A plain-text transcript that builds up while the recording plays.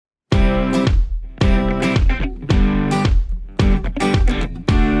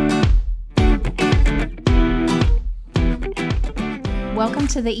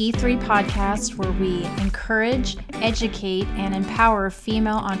to the E3 podcast, where we encourage, educate, and empower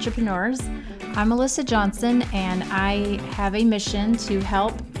female entrepreneurs. I'm Melissa Johnson, and I have a mission to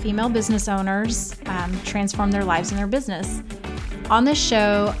help female business owners transform their lives and their business. On this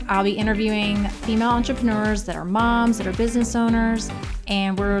show, I'll be interviewing female entrepreneurs that are moms, that are business owners,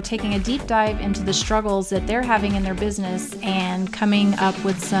 and we're taking a deep dive into the struggles that they're having in their business and coming up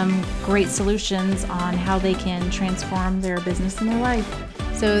with some great solutions on how they can transform their business and their life.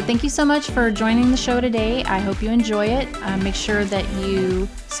 So thank you so much for joining the show today. I hope you enjoy it. Make sure that you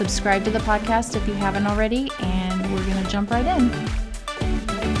subscribe to the podcast if you haven't already, and we're going to jump right in.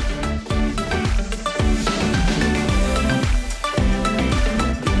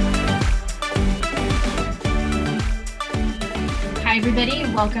 Hi, everybody.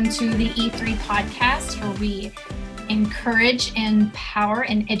 Welcome to the E3 podcast, where we encourage, empower,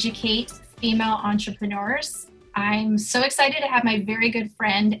 and educate female entrepreneurs. I'm so excited to have my very good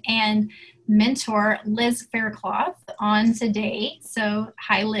friend and mentor, Liz Faircloth, on today. So,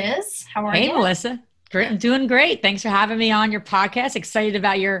 hi, Liz. How are you? Hey, Melissa. Great. I'm doing great. Thanks for having me on your podcast. Excited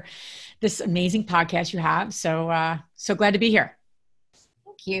about this amazing podcast you have. So glad to be here.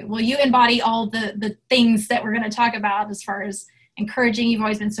 Thank you. Well, you embody all the things that we're going to talk about as far as encouraging. You've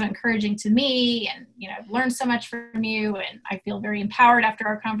always been so encouraging to me, and I've learned so much from you, and I feel very empowered after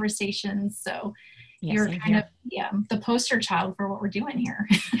our conversations. So you're kind of the poster child for what we're doing here.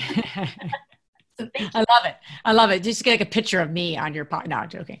 So thank you. I love it. Just get like a picture of me on your podcast. No, I'm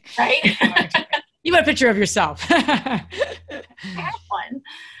joking. Right? You want a picture of yourself. I have one.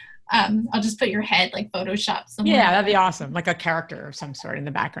 I'll just put your head like Photoshop somewhere. Yeah, that'd be awesome. Like a character of some sort in the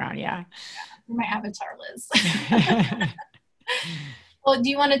background. Yeah. My avatar, Liz. Well, do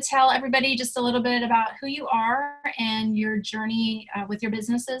you want to tell everybody just a little bit about who you are and your journey with your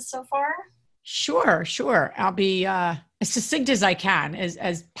businesses so far? Sure. I'll be as succinct as I can,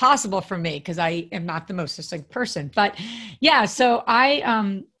 as possible for me, because I am not the most succinct person. But yeah, so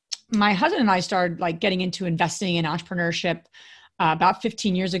my husband and I started getting into investing in entrepreneurship about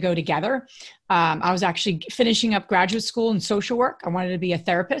 15 years ago together. I was actually finishing up graduate school in social work. I wanted to be a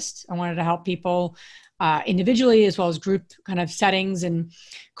therapist. I wanted to help people individually as well as group kind of settings, and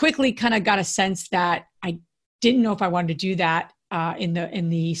quickly kind of got a sense that I didn't know if I wanted to do that in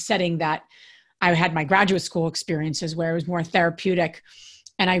the setting that I had my graduate school experiences, where it was more therapeutic.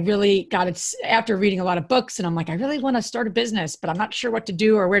 And I really got it after reading a lot of books, and I'm like, I really want to start a business, but I'm not sure what to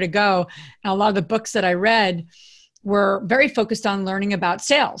do or where to go. And a lot of the books that I read were very focused on learning about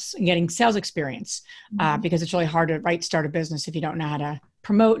sales and getting sales experience, because it's really hard to start a business if you don't know how to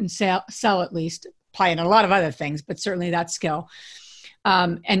promote and sell at least. Apply in a lot of other things, but certainly that skill.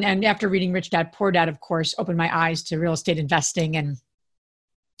 And after reading Rich Dad, Poor Dad, of course, opened my eyes to real estate investing and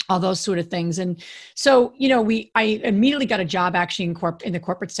all those sort of things. And so, I immediately got a job actually in the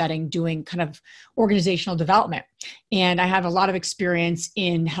corporate setting doing kind of organizational development. And I have a lot of experience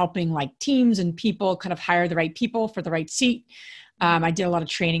in helping teams and people kind of hire the right people for the right seat. I did a lot of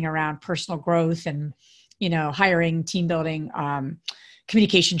training around personal growth and, hiring, team building,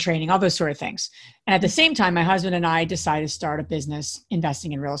 communication training, all those sort of things. And at the same time, my husband and I decided to start a business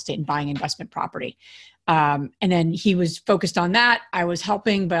investing in real estate and buying investment property. And then he was focused on that. I was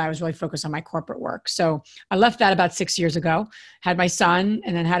helping, but I was really focused on my corporate work. So I left that about 6 years ago, had my son,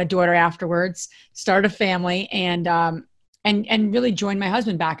 and then had a daughter afterwards, started a family, and really joined my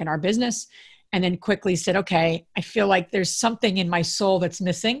husband back in our business. And then quickly said, okay, I feel like there's something in my soul that's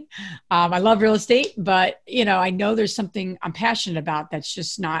missing. I love real estate, but I know there's something I'm passionate about that's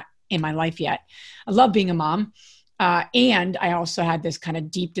just not in my life yet. I love being a mom. And I also had this kind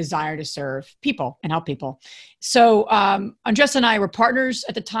of deep desire to serve people and help people. So Andres and I were partners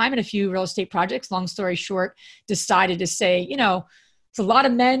at the time in a few real estate projects. Long story short, decided to say, there's a lot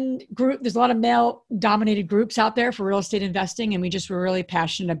of there's a lot of male dominated groups out there for real estate investing. And we just were really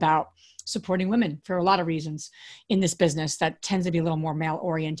passionate about supporting women for a lot of reasons in this business that tends to be a little more male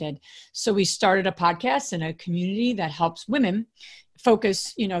oriented. So we started a podcast and a community that helps women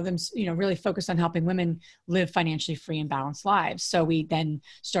focus, really focus on helping women live financially free and balanced lives. So we then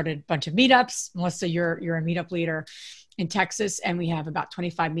started a bunch of meetups. Melissa, you're a meetup leader in Texas, and we have about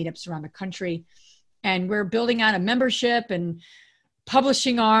 25 meetups around the country. And we're building out a membership and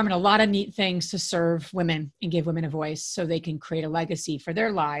publishing arm and a lot of neat things to serve women and give women a voice so they can create a legacy for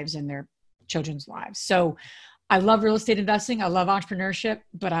their lives and their children's lives. So I love real estate investing. I love entrepreneurship,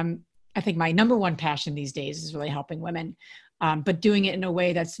 but I think my number one passion these days is really helping women, but doing it in a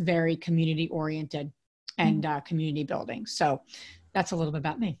way that's very community oriented and community building. So that's a little bit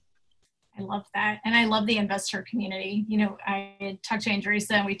about me. I love that. And I love the investor community. I talked to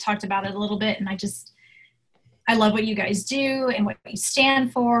Andresa and we talked about it a little bit, and I I love what you guys do and what you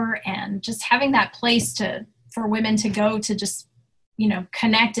stand for, and just having that place for women to go to just,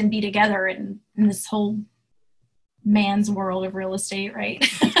 connect and be together in this whole man's world of real estate, right?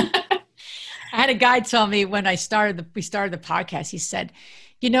 I had a guy tell me when we started the podcast, he said,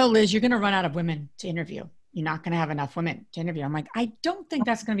 Liz, you're going to run out of women to interview. You're not going to have enough women to interview. I'm like, I don't think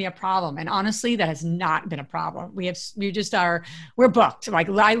that's going to be a problem. And honestly, that has not been a problem. We're booked. Like,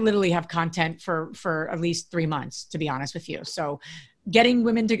 I literally have content for at least 3 months, to be honest with you. So getting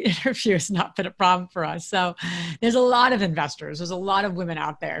women to interview has not been a problem for us. So there's a lot of investors. There's a lot of women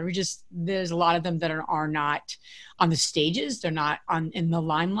out there. There's a lot of them that are not on the stages. They're not in the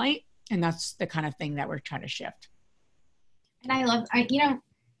limelight. And that's the kind of thing that we're trying to shift. And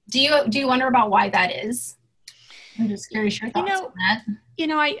do you wonder about why that is? I'm just curious your thoughts on that.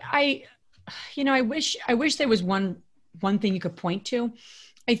 I wish there was one thing you could point to.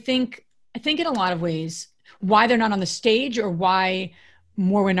 I think in a lot of ways, why they're not on the stage or why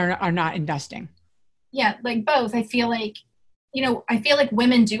more women are not investing. Yeah, like both. I feel like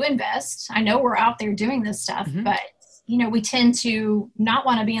women do invest. I know we're out there doing this stuff, mm-hmm. but we tend to not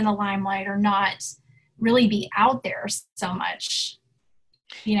want to be in the limelight or not really be out there so much.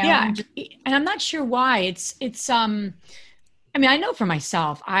 Yeah. And I'm not sure why. It's I know for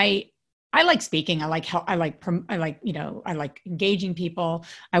myself, I like speaking. I like engaging people.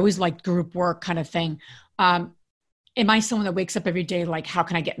 I always like group work kind of thing. Am I someone that wakes up every day like, how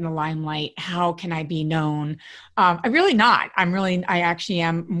can I get in the limelight? How can I be known? I'm really not. I actually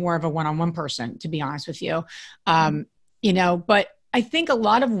am more of a one-on-one person, to be honest with you. But I think a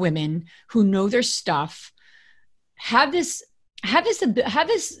lot of women who know their stuff have this,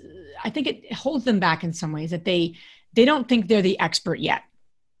 I think it holds them back in some ways, that they don't think they're the expert yet.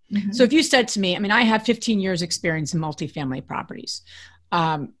 Mm-hmm. So if you said to me, I have 15 years experience in multifamily properties.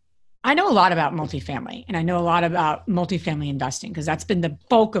 I know a lot about multifamily, and I know a lot about multifamily investing, because that's been the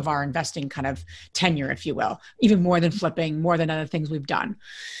bulk of our investing kind of tenure, if you will, even more than flipping, more than other things we've done.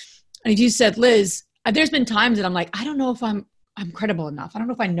 And if you said, Liz, there's been times that I'm like, I don't know if I'm credible enough. I don't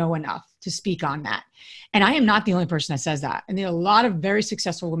know if I know enough to speak on that. And I am not the only person that says that. And there are a lot of very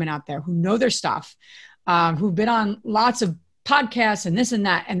successful women out there who know their stuff, who've been on lots of podcasts and this and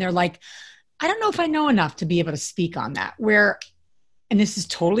that. And they're like, I don't know if I know enough to be able to speak on that. And this is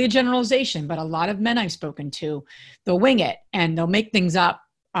totally a generalization, but a lot of men I've spoken to, they'll wing it and they'll make things up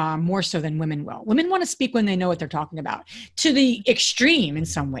more so than women will. Women want to speak when they know what they're talking about, to the extreme in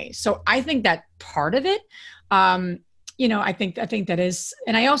some ways. So I think that part of it, I think that is,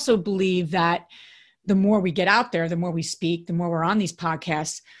 and I also believe that the more we get out there, the more we speak, the more we're on these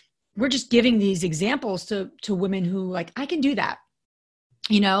podcasts, we're just giving these examples to women who like, I can do that.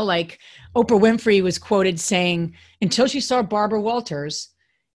 Like Oprah Winfrey was quoted saying, until she saw Barbara Walters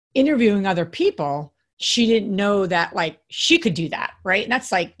interviewing other people, she didn't know that like she could do that. Right. And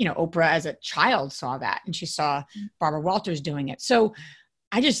that's like, Oprah as a child saw that, and she saw Barbara Walters doing it. So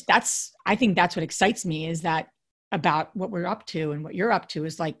I think that's what excites me, is that about what we're up to and what you're up to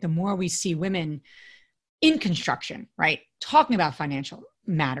is like, the more we see women in construction, right, talking about financial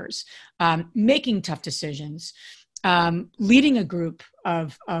matters, making tough decisions, leading a group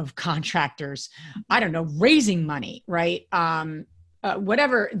of contractors, I don't know, raising money, right?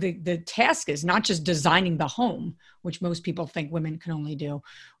 Whatever the task is, not just designing the home, which most people think women can only do,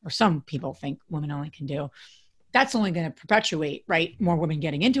 or some people think women only can do. That's only going to perpetuate, right? More women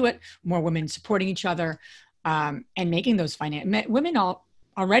getting into it, more women supporting each other, and making those women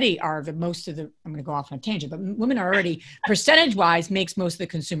already are the most of the, I'm going to go off on a tangent, but women are already percentage wise makes most of the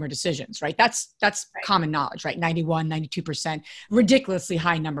consumer decisions, right? That's right. Common knowledge, right? 91, 92%, ridiculously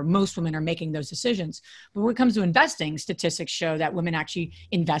high number. Most women are making those decisions. But when it comes to investing, statistics show that women actually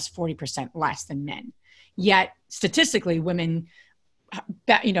invest 40% less than men. Yet statistically, women,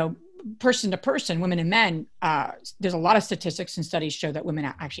 person to person, women and men, there's a lot of statistics and studies show that women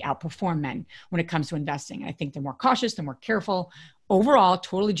actually outperform men when it comes to investing. I think they're more cautious, they're more careful. Overall,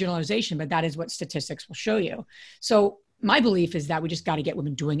 totally generalization, but that is what statistics will show you. So my belief is that we just got to get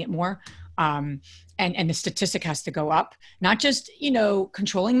women doing it more. And the statistic has to go up, not just,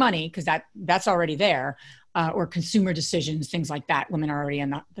 controlling money, because that's already there, or consumer decisions, things like that. Women are already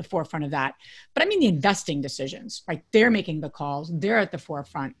in the forefront of that. But I mean, the investing decisions, right? They're making the calls. They're at the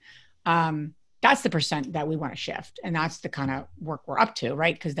forefront. That's the percent that we want to shift. And that's the kind of work we're up to,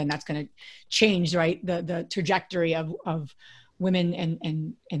 right? Because then that's going to change, right? The trajectory of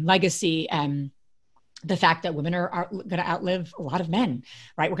women and legacy, and the fact that women are going to outlive a lot of men,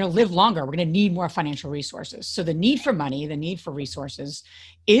 right? We're going to live longer. We're going to need more financial resources. So the need for money, the need for resources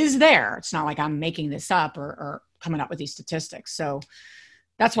is there. It's not like I'm making this up or coming up with these statistics. So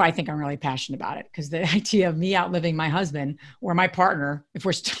that's why I think I'm really passionate about it. Because the idea of me outliving my husband or my partner, if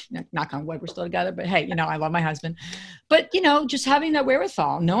we're still, knock on wood, we're still together, but hey, I love my husband, but just having that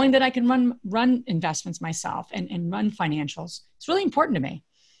wherewithal, knowing that I can run investments myself and run financials, it's really important to me.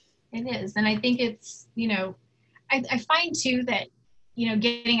 It is. And I think it's, I find too that,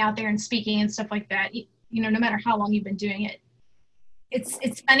 getting out there and speaking and stuff like that, no matter how long you've been doing it,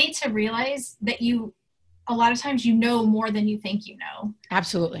 it's funny to realize that a lot of times more than you think you know.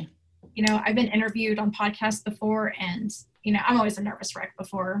 Absolutely. I've been interviewed on podcasts before, and, I'm always a nervous wreck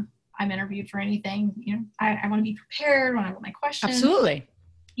before I'm interviewed for anything. I want to be prepared when I want my questions. Absolutely.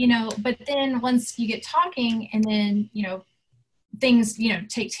 But then once you get talking and then, things,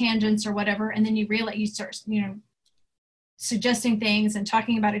 take tangents or whatever, and then you realize you start, suggesting things and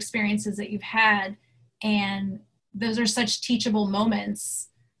talking about experiences that you've had. And those are such teachable moments,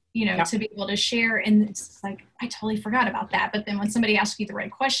 to be able to share. And it's like, I totally forgot about that. But then when somebody asks you the right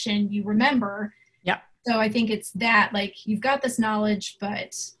question, you remember. Yeah. So I think it's that, like, you've got this knowledge,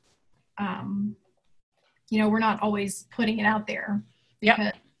 but, we're not always putting it out there.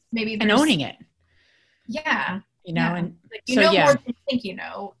 Yeah. Maybe and owning it. Yeah. And like, more than you think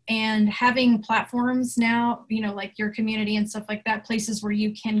and having platforms now, like your community and stuff like that, places where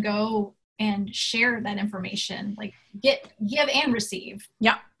you can go and share that information, like give and receive.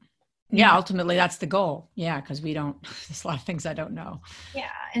 Yeah. Yeah. Ultimately that's the goal. Yeah. Cause there's a lot of things I don't know. Yeah.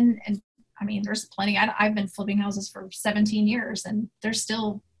 And I mean, there's plenty, I've been flipping houses for 17 years and there's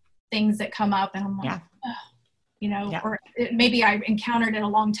still things that come up and I'm like, or maybe I encountered it a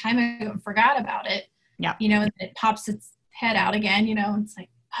long time ago and forgot about it. Yeah. And it pops its head out again, and it's like,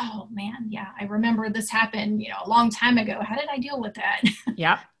 oh man, yeah, I remember this happened, a long time ago. How did I deal with that?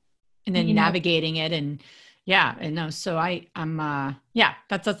 Yeah. And then navigating it and so I'm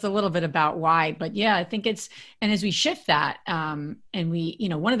that's a little bit about why, but yeah, I think and as we shift that, and we,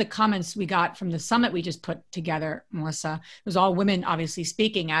 one of the comments we got from the summit we just put together, Melissa, it was all women obviously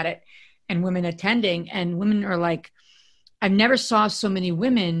speaking at it and women attending, and women are like, I've never saw so many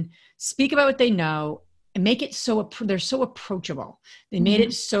women speak about what they know and make it they're so approachable. They made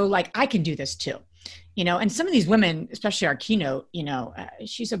it so like, I can do this too, and some of these women, especially our keynote,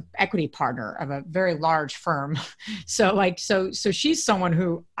 she's an equity partner of a very large firm. So she's someone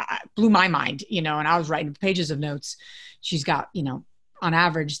who blew my mind, and I was writing pages of notes. She's got, on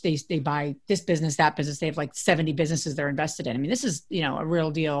average, they buy this business, that business. They have like 70 businesses they're invested in. I mean, this is, a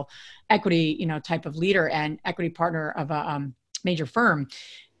real deal equity, type of leader and equity partner of a major firm.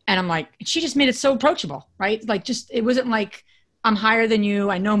 And I'm like, she just made it so approachable, right? Like it wasn't like, I'm higher than you,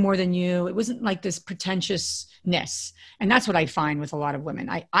 I know more than you. It wasn't like this pretentiousness. And that's what I find with a lot of women.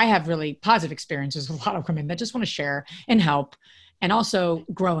 I have really positive experiences with a lot of women that just want to share and help and also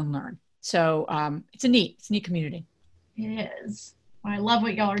grow and learn. So it's a neat community. It is. Well, I love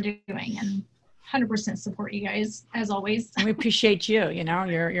what y'all are doing and 100% support you guys as always. And we appreciate you.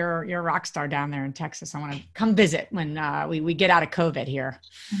 You're a rock star down there in Texas. I want to come visit when we get out of COVID here.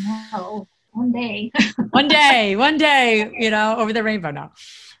 Oh, one day. one day, over the rainbow now.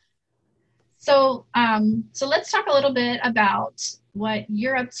 So let's talk a little bit about what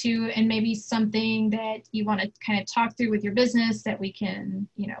you're up to and maybe something that you want to kind of talk through with your business that we can,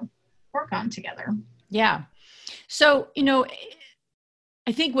 work on together. Yeah. So,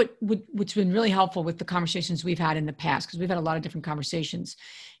 I think what's been really helpful with the conversations we've had in the past, because we've had a lot of different conversations,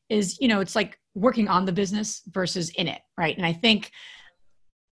 is, it's like working on the business versus in it. Right. And I think,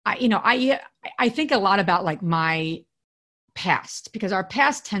 I think a lot about like my past, because our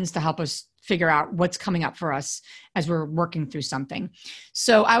past tends to help us figure out what's coming up for us as we're working through something.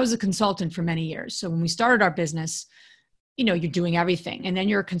 So I was a consultant for many years. So when we started our business, you're doing everything and then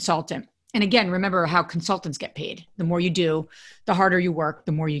you're a consultant. And again, remember how consultants get paid. The more you do, the harder you work,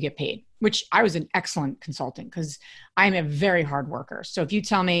 the more you get paid, which I was an excellent consultant because I'm a very hard worker. So if you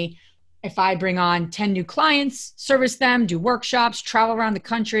tell me, if I bring on 10 new clients, service them, do workshops, travel around the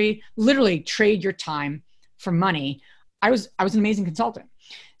country, literally trade your time for money, I was an amazing consultant.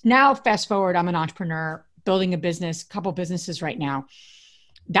 Now, fast forward, I'm an entrepreneur, building a business, a couple businesses right now.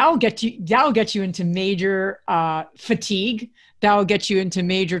 That'll get you into major fatigue. That'll get you into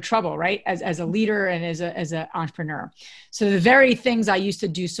major trouble, right? As a leader and as an entrepreneur. So the very things I used to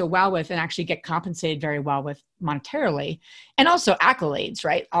do so well with and actually get compensated very well with monetarily, and also accolades,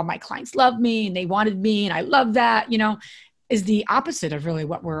 right? All my clients love me and they wanted me and I love that, is the opposite of really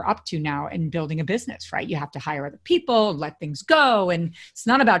what we're up to now in building a business, right? You have to hire other people, let things go. And it's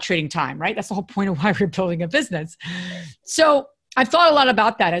not about trading time, right? That's the whole point of why we're building a business. So I've thought a lot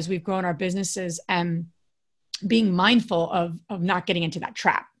about that as we've grown our businesses and being mindful of not getting into that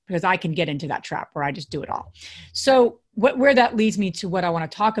trap, because I can get into that trap where I just do it all. So where that leads me to what I want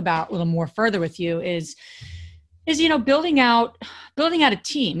to talk about a little more further with you is, building out a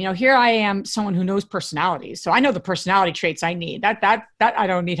team. Here I am, someone who knows personalities. So I know the personality traits I need. That I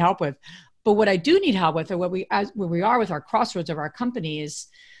don't need help with. But what I do need help with, or where we are with our crossroads of our company, is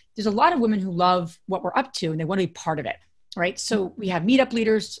there's a lot of women who love what we're up to and they want to be part of it, right? So we have meetup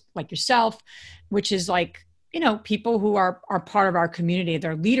leaders like yourself, which is like, people who are part of our community.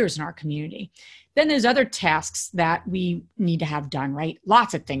 They're leaders in our community. Then there's other tasks that we need to have done, right?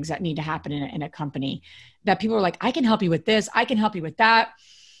 Lots of things that need to happen in a company that people are like, I can help you with this. I can help you with that.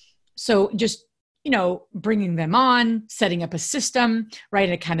 So just, bringing them on, setting up a system, right?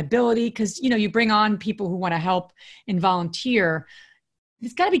 And accountability. Because, you bring on people who want to help and volunteer.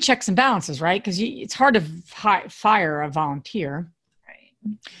 There's got to be checks and balances, right? Because it's hard to fire a volunteer.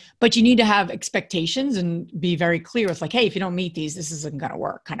 But you need to have expectations and be very clear with like, hey, if you don't meet these, this isn't going to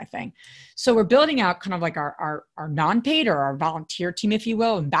work, kind of thing. So we're building out kind of like our non-paid or our volunteer team, if you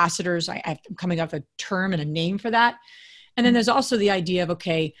will, ambassadors. I'm coming up with a term and a name for that. And then there's also the idea of,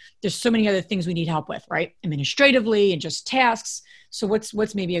 okay, there's so many other things we need help with, right? Administratively and just tasks. So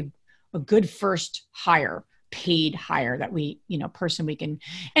what's maybe a good first hire, paid hire that we, person we can,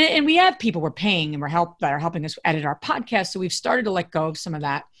 and we have people we're paying and that are helping us edit our podcast. So we've started to let go of some of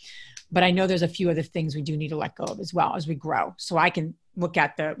that, but I know there's a few other things we do need to let go of as well as we grow. So we can look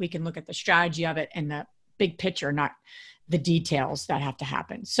at the strategy of it and the big picture, not the details that have to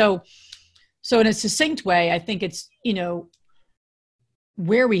happen. So in a succinct way, I think it's,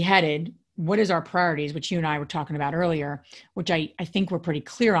 where we headed, what is our priorities, which you and I were talking about earlier, which I think we're pretty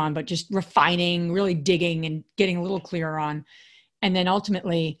clear on, but just refining, really digging and getting a little clearer on. And then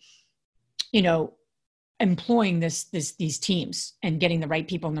ultimately, employing these teams and getting the right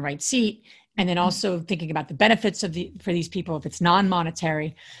people in the right seat. And then also thinking about the benefits for these people, if it's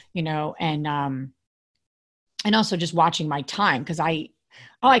non-monetary, and also just watching my time. Cause I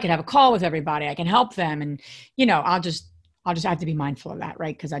can have a call with everybody. I can help them. And, I'll just have to be mindful of that.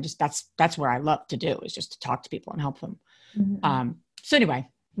 Right. Cause that's where I love to do, is just to talk to people and help them. Mm-hmm. So anyway,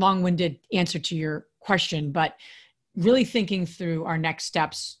 long-winded answer to your question, but really thinking through our next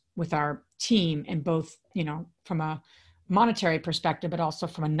steps with our team, and both, from a monetary perspective, but also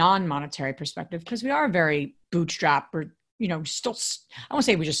from a non-monetary perspective, because we are very bootstrapped. We're, still, I won't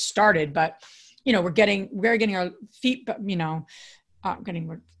say we just started, but, we're getting our feet, getting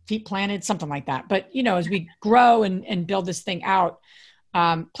our feet planted, something like that. But, as we grow and build this thing out,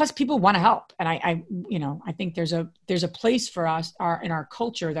 plus people want to help. And I think there's a place for us in our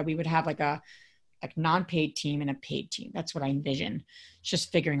culture that we would have like a non-paid team and a paid team. That's what I envision. It's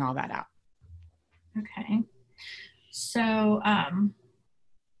just figuring all that out. Okay. So, I'm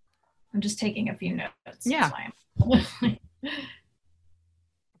just taking a few notes. Yeah.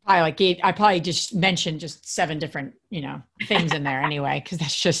 I probably just mentioned just 7 different, things in there anyway, because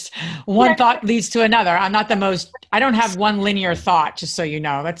that's just one thought leads to another. I don't have one linear thought, just so you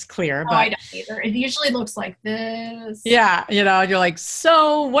know, that's clear. But I don't either. It usually looks like this. Yeah. You're like,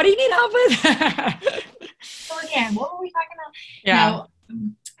 so what do you need help with? So again, what were we talking about? Yeah. Now,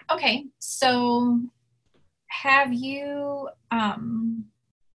 okay. So have you,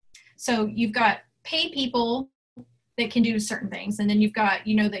 so you've got paid people that can do certain things. And then you've got,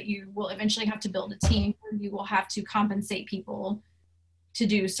 that you will eventually have to build a team where you will have to compensate people to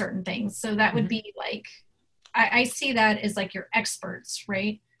do certain things. So that would be like, I see that as like your experts,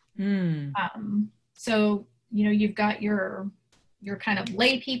 right? So, you've got your kind of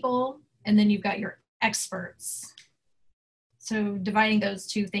lay people, and then you've got your experts. So dividing those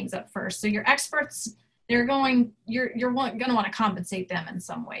two things up first. So your experts, you're going to want to compensate them in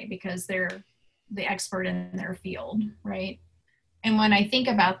some way because they're the expert in their field, right? And when I think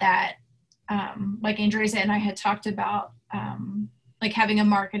about that, like Andrea and I had talked about, like having a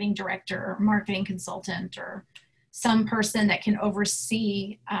marketing director, or marketing consultant, or some person that can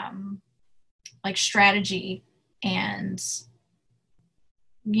oversee like strategy and,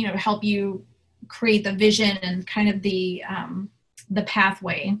 help you create the vision and kind of the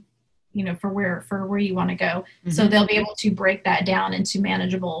pathway, for where you want to go. Mm-hmm. So they'll be able to break that down into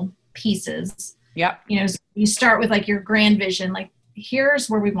manageable pieces. Yep. You start with like your grand vision, like here's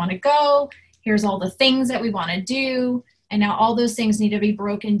where we want to go. Here's all the things that we want to do. And now all those things need to be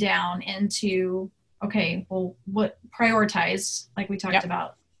broken down into, okay, well, what prioritize, like we talked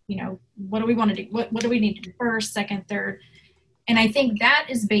about, what do we want to do? What do we need to do first, second, third? And I think that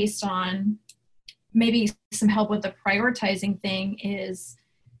is based on maybe some help with the prioritizing thing is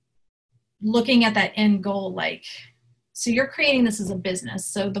looking at that end goal, like, so you're creating this as a business.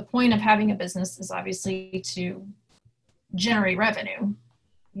 So the point of having a business is obviously to generate revenue.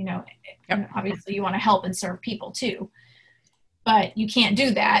 Obviously you want to help and serve people too. but you can't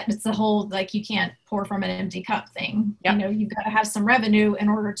do that. It's the whole, like, you can't pour from an empty cup thing. Yep. You know, you've got to have some revenue in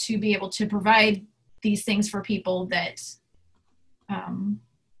order to be able to provide these things for people that,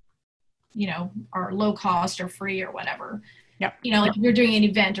 you know, are low cost or free or whatever. Yep. You know, like if you're doing an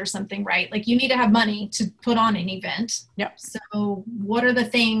event or something, right? Like you need to have money to put on an event. Yep. So what are the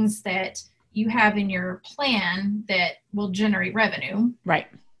things that you have in your plan that will generate revenue? Right.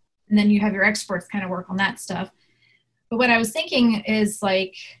 And then you have your experts kind of work on that stuff. But what I was thinking is,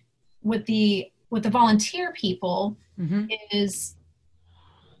 like, with the volunteer people, is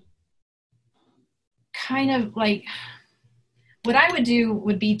kind of like, what I would do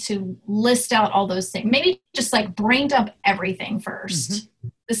would be to list out all those things. Maybe just like brain dump everything first.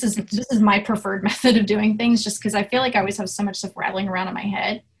 This is my preferred method of doing things, just because I feel like I always have so much stuff rattling around in my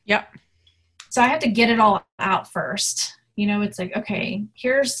head. Yep. So I have to get it all out first. You know, it's like, okay,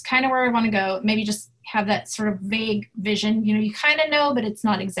 here's kind of where I want to go. Maybe just have that sort of vague vision. You know, you kind of know, but it's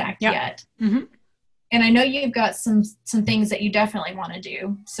not exact yet. And I know you've got some things that you definitely want to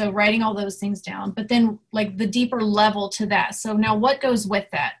do. So writing all those things down, but then like the deeper level to that. So now what goes with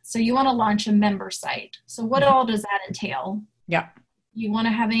that? So you want to launch a member site. So what all does that entail? Yeah. You want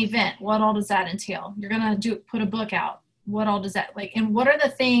to have an event. What all does that entail? You're going to put a book out. What all does that like, and what are the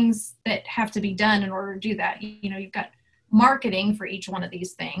things that have to be done in order to do that? You know, you've got marketing for each one of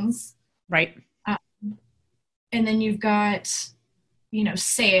these things. Right. And then you've got, you know,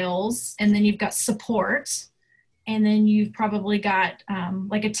 sales, and then you've got support, and then you've probably got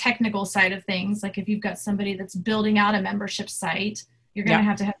like a technical side of things. Like if you've got somebody that's building out a membership site, you're going to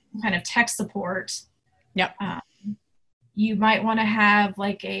have some kind of tech support. Yep. You might want to have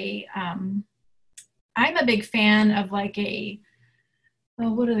like a, I'm a big fan of like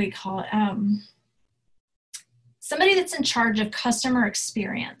what do they call it? Somebody that's in charge of customer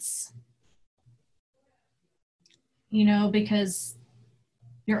experience, you know, because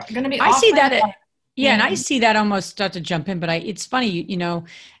you're going to be, I see that. And I see that almost, not to jump in, but it's funny, you know,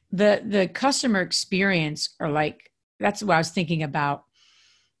 the customer experience, or like, that's what I was thinking about,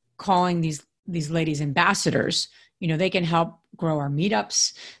 calling these ladies ambassadors. You know, they can help grow our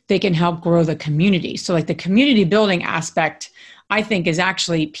meetups. They can help grow the community. So like the community building aspect, I think, is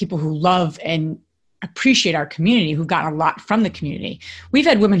actually people who love and appreciate our community, who've gotten a lot from the community. We've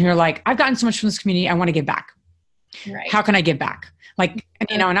had women who are like, I've gotten so much from this community, I want to give back. Right. How can I give back? Like,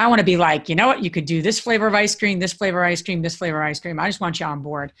 you know, and I want to be like, you know what, you could do this flavor of ice cream, this flavor of ice cream, this flavor of ice cream. I just want you on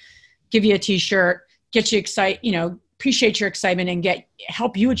board, give you a t-shirt, get you excited, you know, appreciate your excitement, and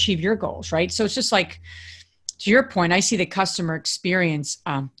help you achieve your goals. Right. So it's just like, to your point, I see the customer experience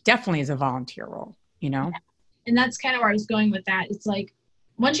definitely as a volunteer role, you know? And that's kind of where I was going with that. It's like,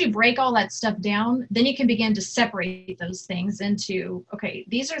 once you break all that stuff down, then you can begin to separate those things into, okay,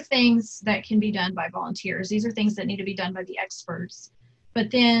 these are things that can be done by volunteers. These are things that need to be done by the experts. But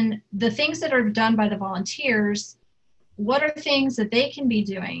then the things that are done by the volunteers, what are things that they can be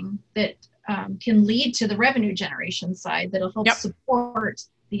doing that can lead to the revenue generation side that'll help support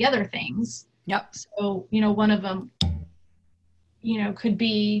the other things? Yep. So, you know, one of them, you know, could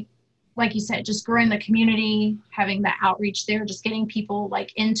be, like you said, just growing the community, having that outreach there, just getting people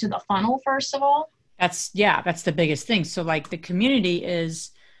like into the funnel, first of all. That's the biggest thing. So like the community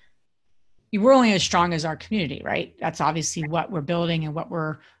we're only as strong as our community, right? That's obviously what we're building and what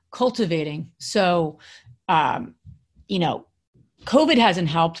we're cultivating. So, you know, COVID hasn't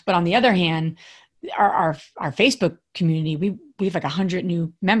helped, but on the other hand, our Facebook community, we have like 100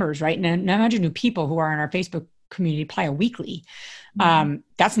 new members, right? And 100 new people who are in our Facebook community, probably weekly.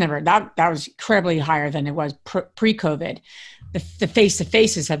 That's that was incredibly higher than it was pre-COVID. The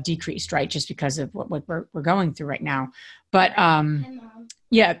face-to-faces have decreased, right? Just because of what we're going through right now. But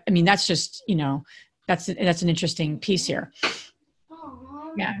yeah, I mean, that's just, you know, that's an interesting piece here.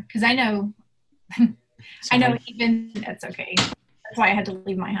 Yeah, because I know, even, that's okay. That's why I had to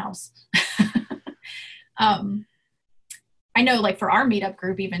leave my house. I know, like for our meetup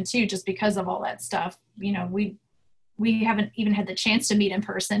group, even too, just because of all that stuff, you know, we haven't even had the chance to meet in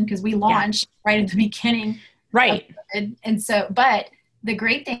person because we launched right at the beginning. Right. And so, but the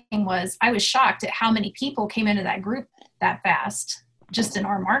great thing was I was shocked at how many people came into that group that fast, just in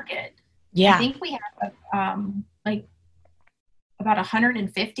our market. Yeah. I think we have like about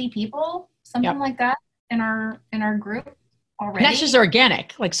 150 people, something like that in our group already. And that's just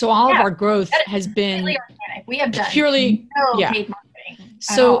organic. Like, so all of our growth has been really organic. We have done purely paid marketing.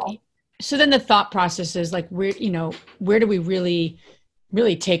 So then the thought process is like, where do we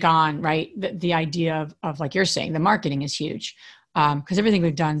really take on, right? The idea of like you're saying, the marketing is huge. because everything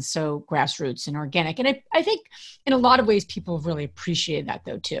we've done is so grassroots and organic. And I think in a lot of ways, people have really appreciated that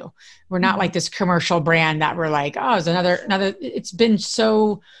though, too. We're not like this commercial brand that we're like, oh, it's another, it's been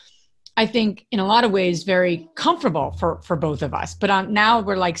so, I think in a lot of ways, very comfortable for both of us. But now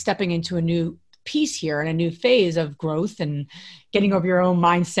we're like stepping into a new piece here and a new phase of growth and getting over your own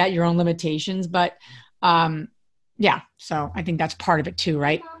mindset, your own limitations. But yeah, so I think that's part of it too,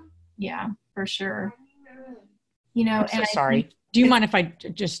 right? Yeah, for sure. You know, I'm so sorry. Do you mind if I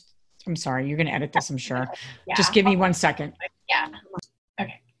just, I'm sorry, you're going to edit this, I'm sure. Yeah. Just give me 1 second. Yeah.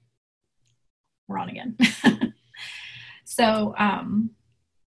 Okay. We're on again. So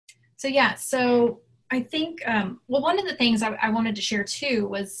yeah, so I think, well, one of the things I wanted to share too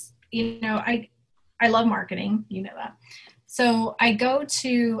was, you know, I love marketing, you know that. So I go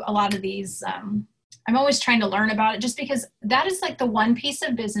to a lot of these, I'm always trying to learn about it just because that is like the one piece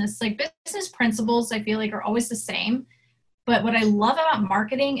of business, like business principles, I feel like are always the same. But what I love about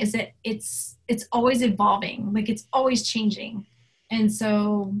marketing is that it's always evolving, like it's always changing. And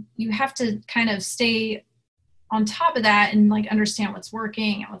so you have to kind of stay on top of that and like understand what's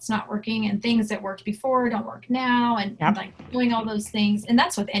working and what's not working and things that worked before don't work now and like doing all those things. And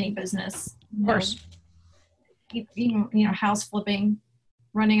that's with any business. Of course. You know, house flipping,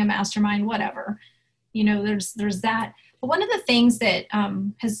 running a mastermind, whatever. You know, there's that. But one of the things that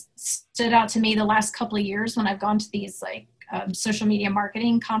has stood out to me the last couple of years when I've gone to these like social media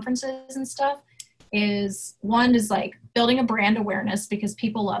marketing conferences and stuff is one is like building a brand awareness because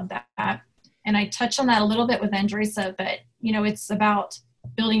people love that. And I touched on that a little bit with Andresa, but you know, it's about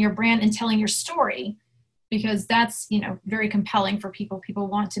building your brand and telling your story because that's, you know, very compelling for people. People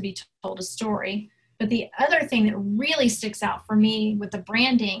want to be told a story. But the other thing that really sticks out for me with the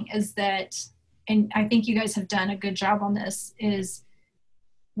branding is that, and I think you guys have done a good job on this, is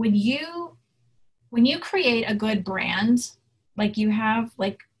when you create a good brand, like you have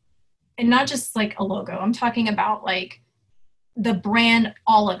like, and not just like a logo, I'm talking about like the brand,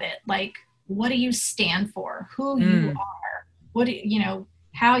 all of it. Like, what do you stand for? Who you are? What do you know,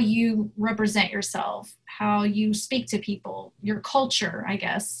 how you represent yourself, how you speak to people, your culture, I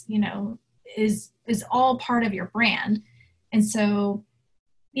guess, you know, is all part of your brand. And so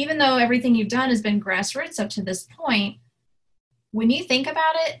even though everything you've done has been grassroots up to this point, when you think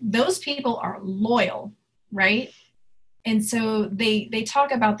about it, those people are loyal, right? And so they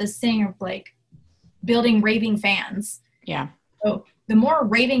talk about this thing of like building raving fans. Yeah. So the more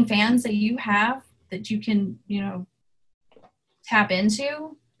raving fans that you have that you can, you know, tap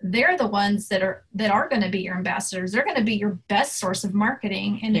into, they're the ones that are going to be your ambassadors. They're going to be your best source of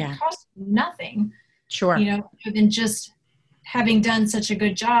marketing, and it costs nothing. Sure. You know, than just having done such a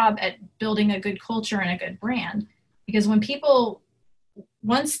good job at building a good culture and a good brand. Because when people,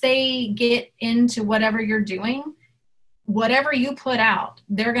 once they get into whatever you're doing, whatever you put out,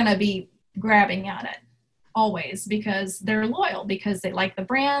 they're going to be grabbing at it always because they're loyal, because they like the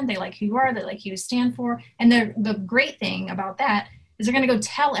brand, they like who you are, they like who you stand for. And the great thing about that is they're going to go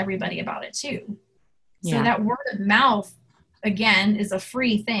tell everybody about it too. So that word of mouth, again, is a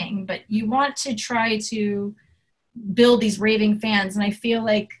free thing, but you want to try to build these raving fans. And I feel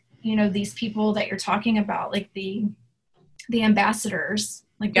like, you know, these people that you're talking about, like the ambassadors,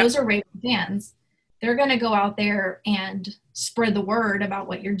 like those are raving fans. They're going to go out there and spread the word about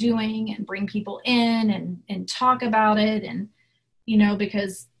what you're doing and bring people in and talk about it. And, you know,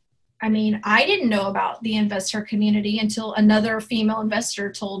 because I mean, I didn't know about the investor community until another female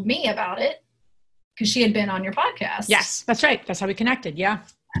investor told me about it because she had been on your podcast. Yes, that's right. That's how we connected. Yeah.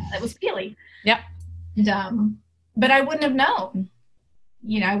 That was Peely. Yep. And, but I wouldn't have known,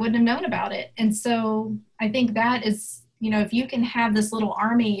 you know, I wouldn't have known about it. And so I think that is, you know, if you can have this little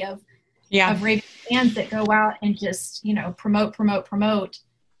army of raving fans that go out and just, you know, promote,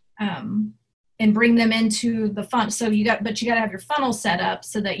 and bring them into the fun. So you got to have your funnel set up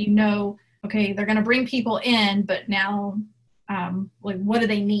so that, you know, okay, they're going to bring people in, but now, like, what do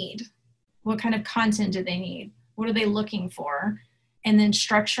they need? What kind of content do they need? What are they looking for? And then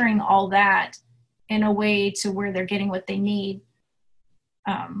structuring all that in a way to where they're getting what they need.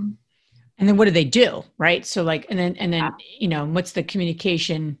 And then what do they do? Right. So like, and then, you know, what's the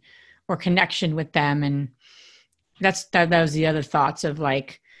communication or connection with them? And that was the other thoughts of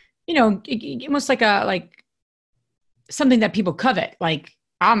like, you know, almost like something that people covet. Like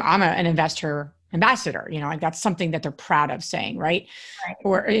I'm an investor ambassador, you know, like that's something that they're proud of saying. Right.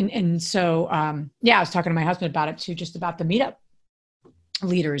 And so, I was talking to my husband about it too, just about the meetup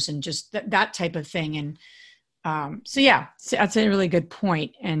leaders and just that type of thing. And, so that's a really good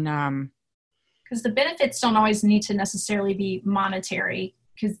point. And, because the benefits don't always need to necessarily be monetary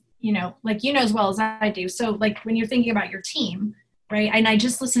because, you know, like, you know, as well as I do. So like when you're thinking about your team, right? And I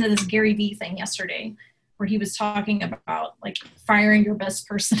just listened to this Gary Vee thing yesterday where he was talking about like firing your best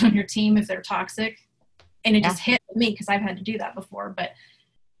person on your team if they're toxic. And it just hit me because I've had to do that before. But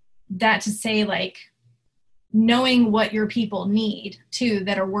that to say, like, knowing what your people need too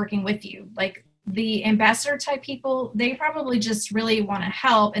that are working with you, like the ambassador type people, they probably just really want to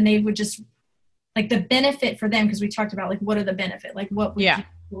help, and they would just like the benefit for them, because we talked about like what are the benefit, like what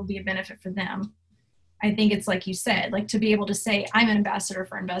will be a benefit for them. I think it's like you said, like to be able to say I'm an ambassador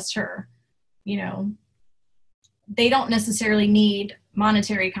for InvestHer, you know, they don't necessarily need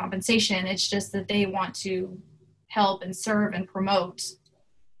monetary compensation. It's just that they want to help and serve and promote,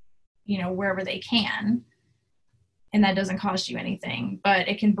 you know, wherever they can. And that doesn't cost you anything, but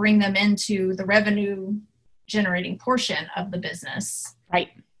it can bring them into the revenue generating portion of the business. Right.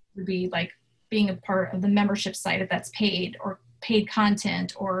 It would be like being a part of the membership site if that's paid, or paid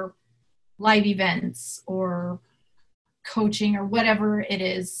content, or live events, or coaching, or whatever it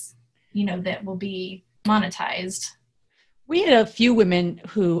is, you know, that will be monetized. We had a few women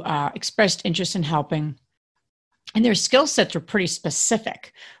who expressed interest in helping, and their skill sets were pretty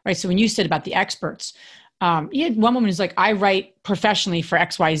specific, right? So when you said about the experts, you had one woman who's like, I write professionally for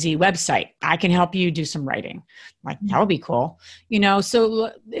XYZ website. I can help you do some writing. I'm like, that would be cool. You know,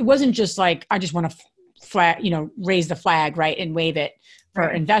 so it wasn't just like, I just want to raise the flag, right, and wave it for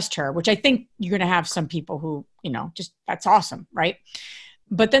InvestHer, which I think you're going to have some people who, you know, just, that's awesome, right?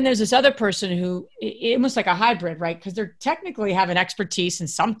 But then there's this other person who almost like a hybrid, right? Because they're technically have an expertise in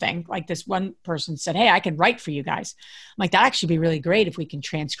something. Like this one person said, hey, I can write for you guys. I'm like, that actually be really great if we can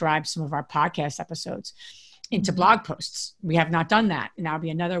transcribe some of our podcast episodes into blog posts. We have not done that. And that'll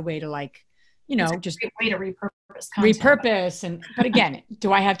be another way to, like, you know, just great way to repurpose content. But again,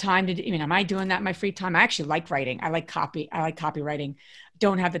 do I have time to, am I doing that in my free time? I actually like writing. I like copywriting.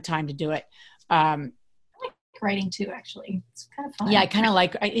 Don't have the time to do it. Writing too, actually. It's kind of fun. Yeah, I kind of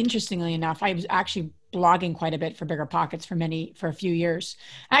like, interestingly enough, I was actually blogging quite a bit for Bigger Pockets for a few years.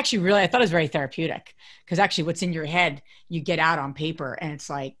 I thought it was very therapeutic, because actually what's in your head, you get out on paper, and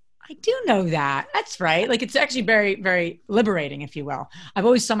it's like, I do know that. That's right. Like, it's actually very, very liberating, if you will. I've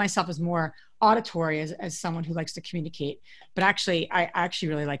always saw myself as more auditory as someone who likes to communicate, but actually, I actually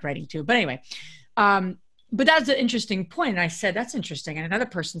really like writing too. But anyway, but that's an interesting point. And I said, that's interesting. And another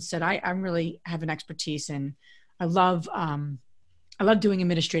person said, I really have an expertise in, I love doing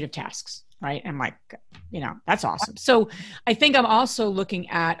administrative tasks. Right. And like, you know, that's awesome. So I think I'm also looking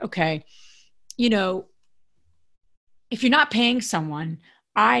at, okay, you know, if you're not paying someone,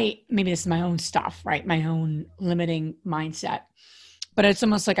 maybe this is my own stuff, right? My own limiting mindset, but it's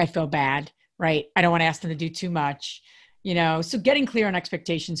almost like I feel bad, right? I don't want to ask them to do too much. You know, so getting clear on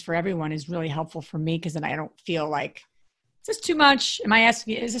expectations for everyone is really helpful for me, because then I don't feel like, is this too much? Am I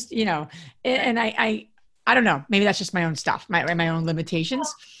asking, is this, you know, and I don't know, maybe that's just my own stuff, my own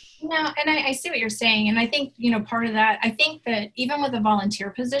limitations. No, and I see what you're saying. And I think, you know, part of that, I think that even with a volunteer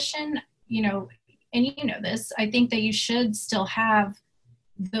position, you know, and you know this, I think that you should still have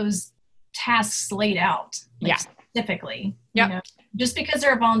those tasks laid out, like specifically. Yeah. You know, just because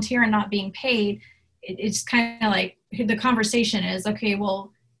they're a volunteer and not being paid, it's kind of like the conversation is, okay,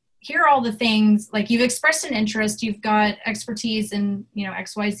 well, here are all the things, like you've expressed an interest, you've got expertise in, you know,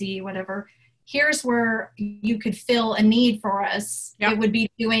 XYZ, whatever. Here's where you could fill a need for us. Yep. It would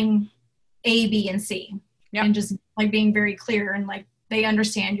be doing A, B, and C. Yep. And just like being very clear, and like they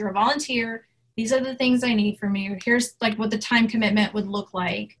understand you're a volunteer. These are the things I need from you. Here's like what the time commitment would look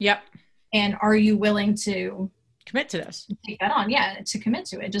like. Yep. And are you willing to commit to this? Take that on. Yeah. To commit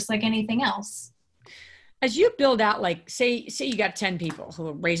to it, just like anything else. As you build out, like say you got 10 people who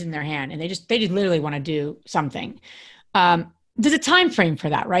are raising their hand and they just literally want to do something. There's a time frame for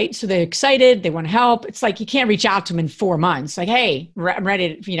that, right? So they're excited, they want to help. It's like, you can't reach out to them in 4 months. Like, hey, I'm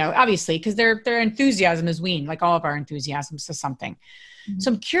ready to, you know, obviously, because their enthusiasm is weaned, like all of our enthusiasms to something. Mm-hmm.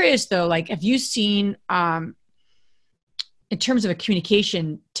 So I'm curious though, like, have you seen, in terms of a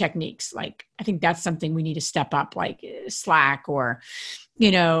communication techniques, like, I think that's something we need to step up, like Slack or, you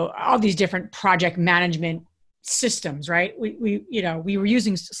know, all these different project management systems, right? We were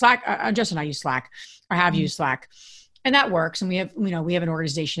using Slack, Justin and I use Slack, or have used Slack, and that works. And we have an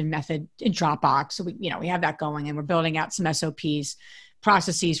organization method in Dropbox. So we have that going, and we're building out some SOPs,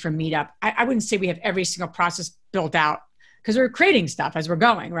 processes for Meetup. I wouldn't say we have every single process built out, because we're creating stuff as we're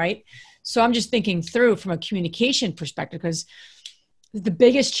going, right? So I'm just thinking through from a communication perspective, because the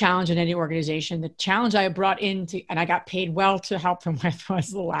biggest challenge in any organization, the challenge I brought into, and I got paid well to help them with, was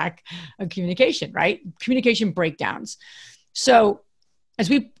the lack of communication, right? Communication breakdowns. So as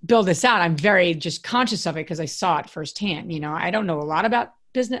we build this out, I'm very just conscious of it, because I saw it firsthand. You know, I don't know a lot about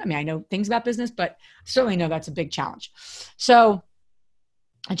business. I mean, I know things about business, but certainly know that's a big challenge. So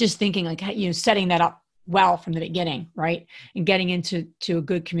just thinking like, setting that up well from the beginning, right? And getting into a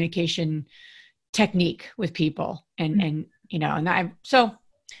good communication technique with people and so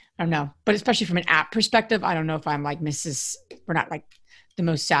I don't know, but especially from an app perspective, I don't know if I'm like we're not like the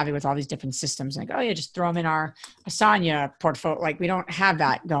most savvy with all these different systems. Like, oh yeah, just throw them in our Asana portfolio. Like we don't have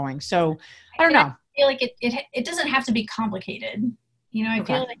that going. So I don't know. I feel like it doesn't have to be complicated. I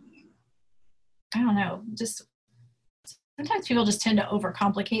feel like, I don't know, just sometimes people just tend to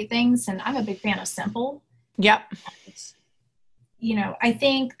overcomplicate things, and I'm a big fan of simple. Yep. I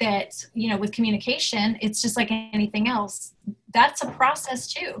think that, with communication, it's just like anything else. That's a process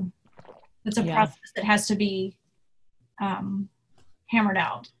too. It's a process that has to be hammered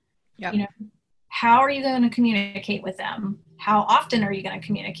out. Yep. How are you going to communicate with them? How often are you going to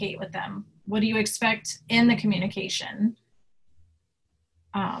communicate with them? What do you expect in the communication?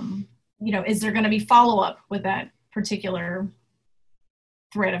 Is there going to be follow-up with that particular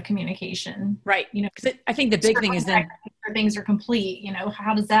thread of communication? Right. Because I think the big thing is then things are complete.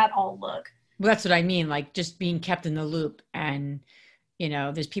 How does that all look? Well, that's what I mean. Like just being kept in the loop, and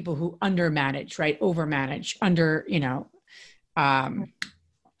there's people who undermanage, right? Overmanage, But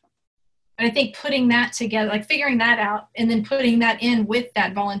I think putting that together, like figuring that out, and then putting that in with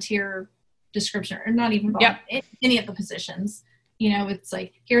that volunteer description, or not even in any of the positions. It's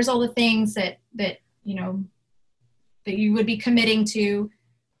like, here's all the things that you would be committing to.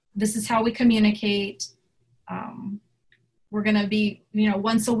 This is how we communicate. We're going to be,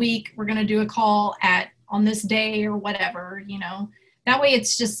 once a week, we're going to do a call on this day or whatever, that way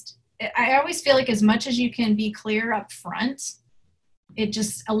it's just, I always feel like as much as you can be clear up front, it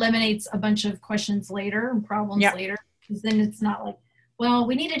just eliminates a bunch of questions later and problems later. Because then it's not like, well,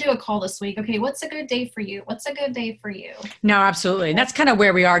 we need to do a call this week. Okay, what's a good day for you? What's a good day for you? No, absolutely. And that's kind of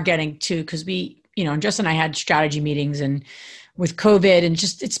where we are getting to, because we, Justin and I had strategy meetings, and with COVID, and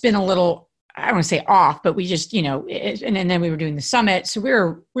just, it's been a little, I don't want to say off, but we just, and then we were doing the summit. So we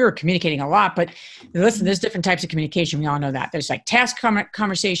were communicating a lot, but listen, there's different types of communication. We all know that. There's like task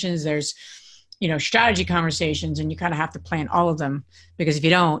conversations, there's, strategy conversations, and you kind of have to plan all of them, because if you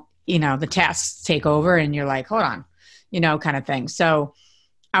don't, the tasks take over and you're like, hold on, kind of thing. So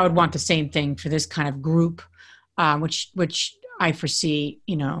I would want the same thing for this kind of group, which I foresee,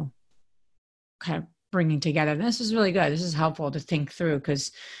 kind of bringing together. And this is really good. This is helpful to think through,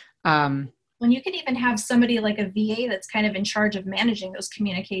 because, when you could even have somebody like a VA that's kind of in charge of managing those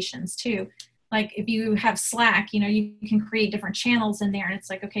communications too. Like if you have Slack, you can create different channels in there, and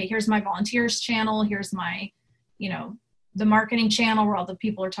it's like, okay, here's my volunteers channel. Here's my, the marketing channel where all the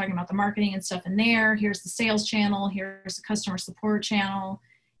people are talking about the marketing and stuff in there. Here's the sales channel. Here's the customer support channel,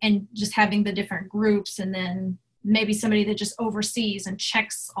 and just having the different groups, and then maybe somebody that just oversees and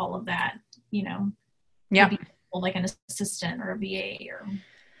checks all of that, like an assistant or a VA or.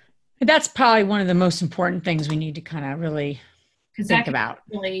 That's probably one of the most important things we need to kind of really think about.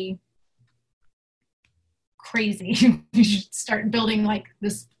 Really crazy. You should start building like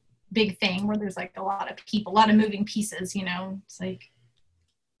this big thing where there's like a lot of people, a lot of moving pieces, It's like,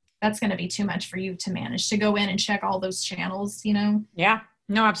 that's going to be too much for you to manage, to go in and check all those channels, Yeah,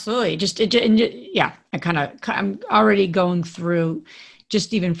 no, absolutely. I'm already going through,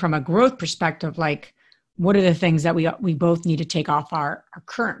 just even from a growth perspective, like, what are the things that we both need to take off our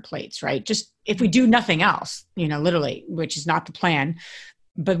current plates, right? Just if we do nothing else, literally, which is not the plan,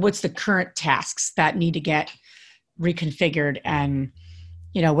 but what's the current tasks that need to get reconfigured, and,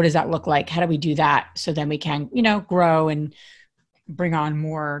 what does that look like? How do we do that so then we can, grow and bring on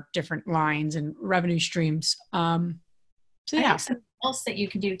more different lines and revenue streams? So yeah. Something else that you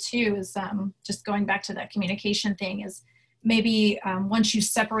could do too is just going back to that communication thing is, maybe once you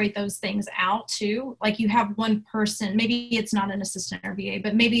separate those things out too, like you have one person, maybe it's not an assistant or VA,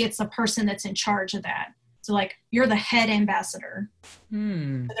 but maybe it's a person that's in charge of that. So like you're the head ambassador.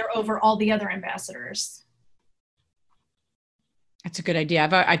 So they're over all the other ambassadors. That's a good idea.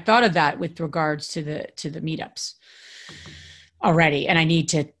 I thought of that with regards to the meetups already. And I need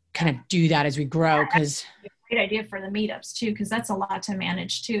to kind of do that as we grow, because great idea for the meetups too, because that's a lot to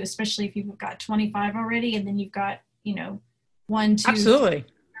manage too, especially if you've got 25 already, and then you've got, 1, 2. Absolutely.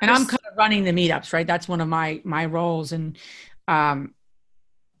 And I'm kind of running the meetups, right? That's one of my roles. And,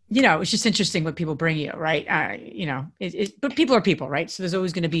 it's just interesting what people bring you, right? But people are people, right? So there's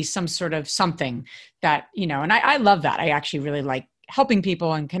always going to be some sort of something that, and I love that. I actually really like helping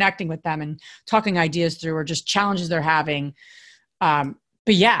people and connecting with them and talking ideas through, or just challenges they're having. But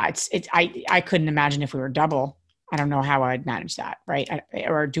yeah, I couldn't imagine if we were double. I don't know how I'd manage that, right?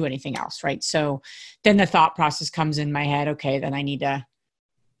 Or do anything else, right? So then the thought process comes in my head, okay, then I need to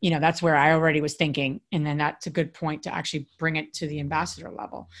that's where I already was thinking. And then that's a good point to actually bring it to the ambassador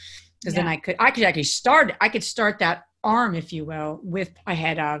level. Because then I could actually start that arm, if you will, with I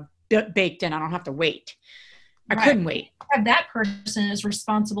had baked in. I don't have to wait. I couldn't wait. That person is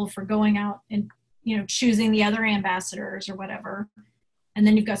responsible for going out and, choosing the other ambassadors or whatever. And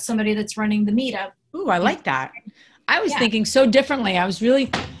then you've got somebody that's running the meetup. Ooh, I like that. I was thinking so differently. I was really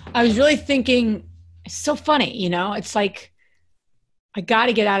thinking, it's so funny, it's like, I got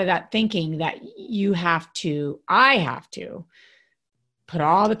to get out of that thinking that I have to put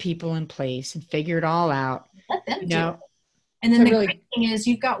all the people in place and figure it all out. Let them do it. And then the great thing is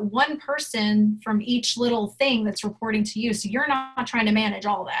you've got one person from each little thing that's reporting to you. So you're not trying to manage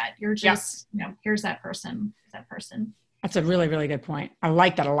all that. You're just, here's that person, That's a really, really good point. I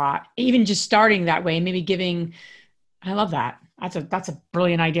like that a lot. Even just starting that way, maybe I love that. That's a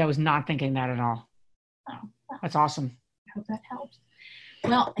brilliant idea. I was not thinking that at all. Oh, that's awesome. I hope that helps.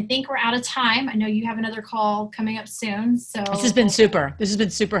 Well, I think we're out of time. I know you have another call coming up soon. So this has been super. This has been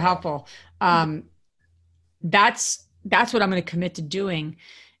super helpful. That's what I'm going to commit to doing,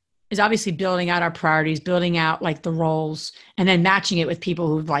 is obviously building out our priorities, building out like the roles, and then matching it with people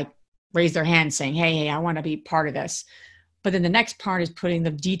who've like raised their hand saying, hey, I want to be part of this. But then the next part is putting the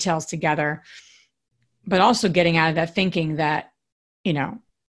details together, but also getting out of that thinking that,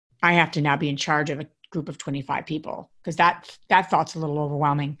 I have to now be in charge of a group of 25 people, because that thought's a little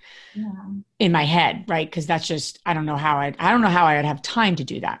overwhelming in my head, right? Because that's just, I don't know how I'd have time to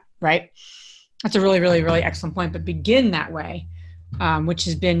do that, right? That's a really, really, really excellent point. But begin that way, which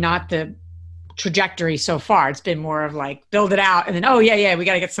has been not the trajectory so far. It's been more of like build it out and then, we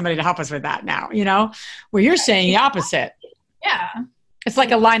got to get somebody to help us with that now, where you're saying the opposite. Yeah. It's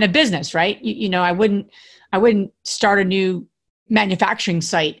like a line of business, right? I wouldn't start a new manufacturing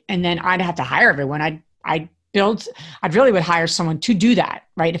site and then I'd have to hire everyone. I'd really would hire someone to do that,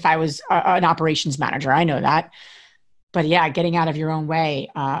 right? If I was an operations manager, I know that. But getting out of your own way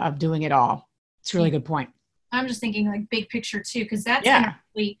of doing it all. It's a really good point. I'm just thinking like big picture too, because that's going to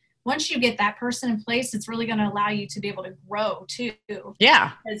really, once you get that person in place, it's really going to allow you to be able to grow too.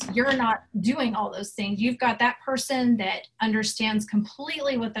 Yeah. Because you're not doing all those things. You've got that person that understands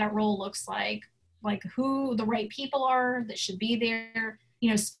completely what that role looks like who the right people are that should be there.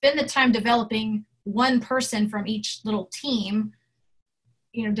 Spend the time developing one person from each little team,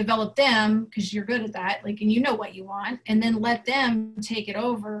 develop them because you're good at that, and you know what you want, and then let them take it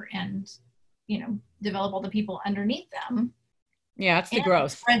over and, develop all the people underneath them. Yeah, that's the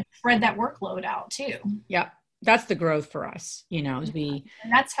growth. Spread that workload out too. Yeah, that's the growth for us, as and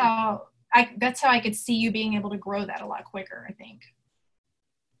that's how I could see you being able to grow that a lot quicker, I think.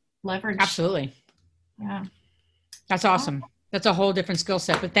 Leverage. Absolutely. Yeah. That's awesome. That's a whole different skill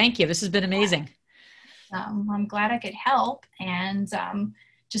set, but thank you. This has been amazing. I'm glad I could help. And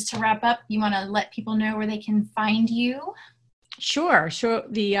just to wrap up, you want to let people know where they can find you? Sure.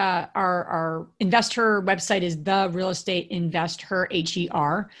 The our investor website is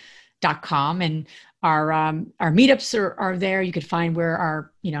therealestateinvestor.com, and our meetups are there. You could find where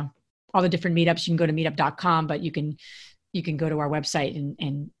our all the different meetups. You can go to meetup.com, but you can go to our website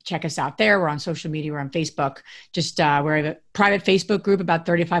and check us out there. We're on social media. We're on Facebook. Just we're a private Facebook group, about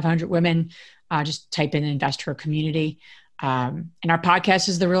 3,500 women. Just type in Invest Her Community. And our podcast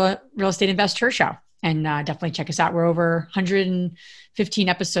is the Real Estate Invest Her Show. And definitely check us out. We're over 115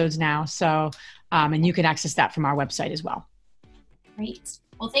 episodes now. So, and you can access that from our website as well. Great.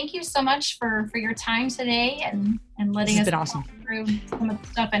 Well, thank you so much for your time today and letting us awesome. Through some of the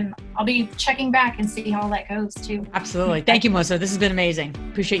stuff. And I'll be checking back and see how that goes too. Absolutely. Thank you, Melissa. This has been amazing.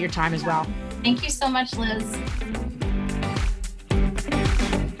 Appreciate your time as well. Thank you so much, Liz.